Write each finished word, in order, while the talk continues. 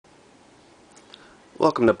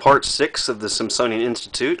Welcome to part 6 of the Simpsonian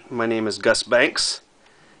Institute. My name is Gus Banks,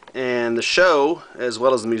 and the show, as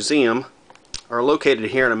well as the museum, are located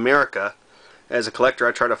here in America. As a collector,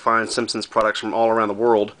 I try to find Simpsons products from all around the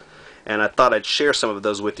world, and I thought I'd share some of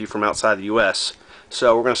those with you from outside the U.S.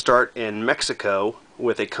 So we're going to start in Mexico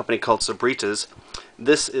with a company called Sabritas.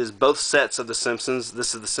 This is both sets of the Simpsons.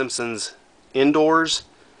 This is the Simpsons Indoors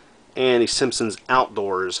and the Simpsons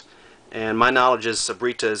Outdoors. And my knowledge is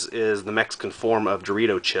Sabritas is the Mexican form of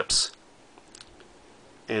Dorito chips.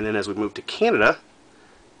 And then as we move to Canada,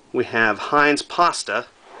 we have Heinz Pasta.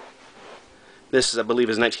 This is, I believe,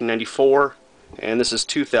 is 1994, and this is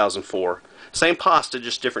 2004. Same pasta,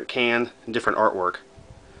 just different can and different artwork.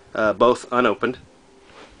 Both unopened.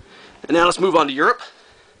 And now let's move on to Europe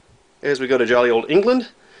as we go to jolly old England.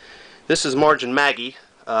 This is Marge and Maggie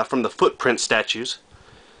from the Footprint statues.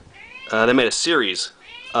 They made a series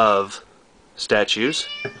of statues.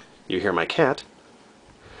 You hear my cat.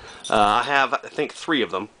 I have, I think, 3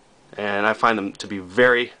 of them, and I find them to be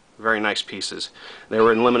very, very nice pieces. They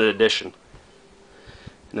were in limited edition.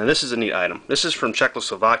 Now this is a neat item. This is from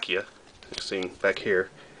Czechoslovakia. You see back here,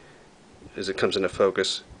 as it comes into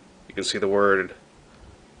focus, you can see the word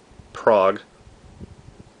Prague,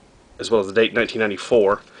 as well as the date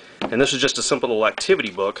 1994. And this is just a simple little activity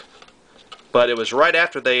book, but it was right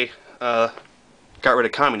after they got rid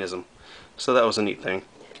of communism, so that was a neat thing.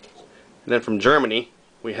 And then from Germany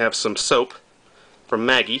we have some soap from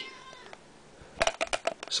Maggie.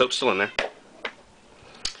 Soap's still in there.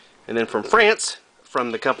 And then from France,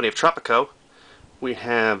 from the company of Tropico, we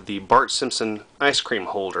have the Bart Simpson ice cream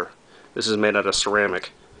holder. This is made out of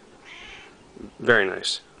ceramic. Very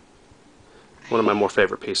nice. One of my more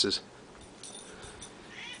favorite pieces.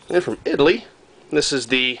 And then from Italy, this is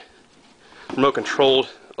the remote controlled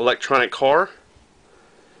electronic car.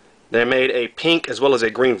 They made a pink as well as a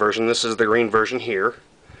green version. This is the green version here.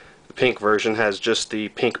 The pink version has just the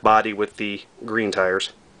pink body with the green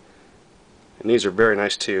tires. And these are very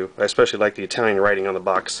nice too. I especially like the Italian writing on the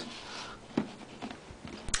box.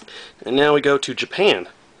 And now we go to Japan.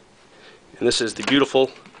 And this is the beautiful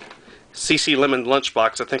CC Lemon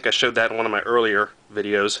lunchbox. I think I showed that in one of my earlier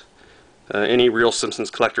videos. Any real Simpsons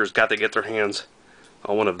collector's got to get their hands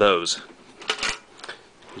on one of those.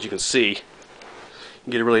 As you can see,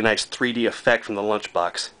 you get a really nice 3D effect from the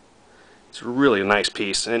lunchbox. It's really a nice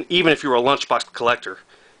piece, and even if you're a lunchbox collector,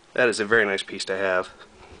 that is a very nice piece to have.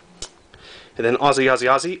 And then Aussie, Aussie,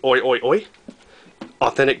 Aussie, oi, oi, oi.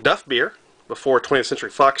 Authentic Duff beer, before 20th Century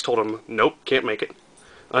Fox told them, nope, can't make it.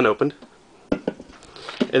 Unopened.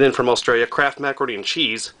 And then from Australia, Kraft macaroni and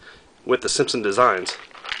cheese with the Simpson designs.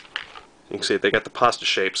 You can see they got the pasta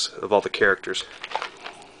shapes of all the characters.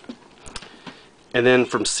 And then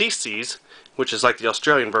from CC's, which is like the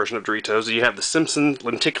Australian version of Doritos, you have the Simpson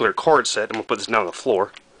lenticular card set. I'm going to put this down on the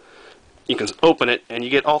floor. You can open it and you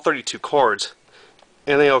get all 32 cards,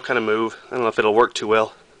 and they all kind of move. I don't know if it'll work too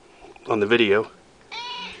well on the video,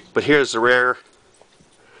 but here's the rare,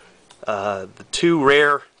 the 2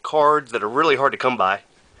 rare cards that are really hard to come by.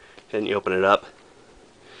 And you open it up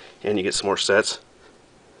and you get some more sets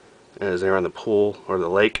as they're on the pool or the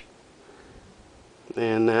lake.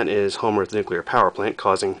 And that is Homer at the nuclear power plant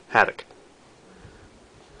causing havoc.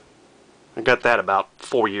 I got that about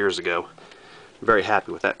 4 years ago. Very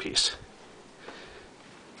happy with that piece.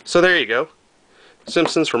 So there you go.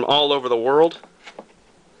 Simpsons from all over the world.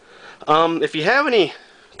 If you have any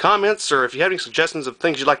comments or if you have any suggestions of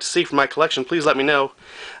things you'd like to see from my collection, please let me know.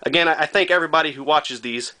 Again, I thank everybody who watches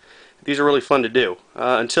these. These are really fun to do.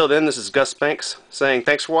 Until then, this is Gus Banks saying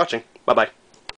thanks for watching. Bye-bye.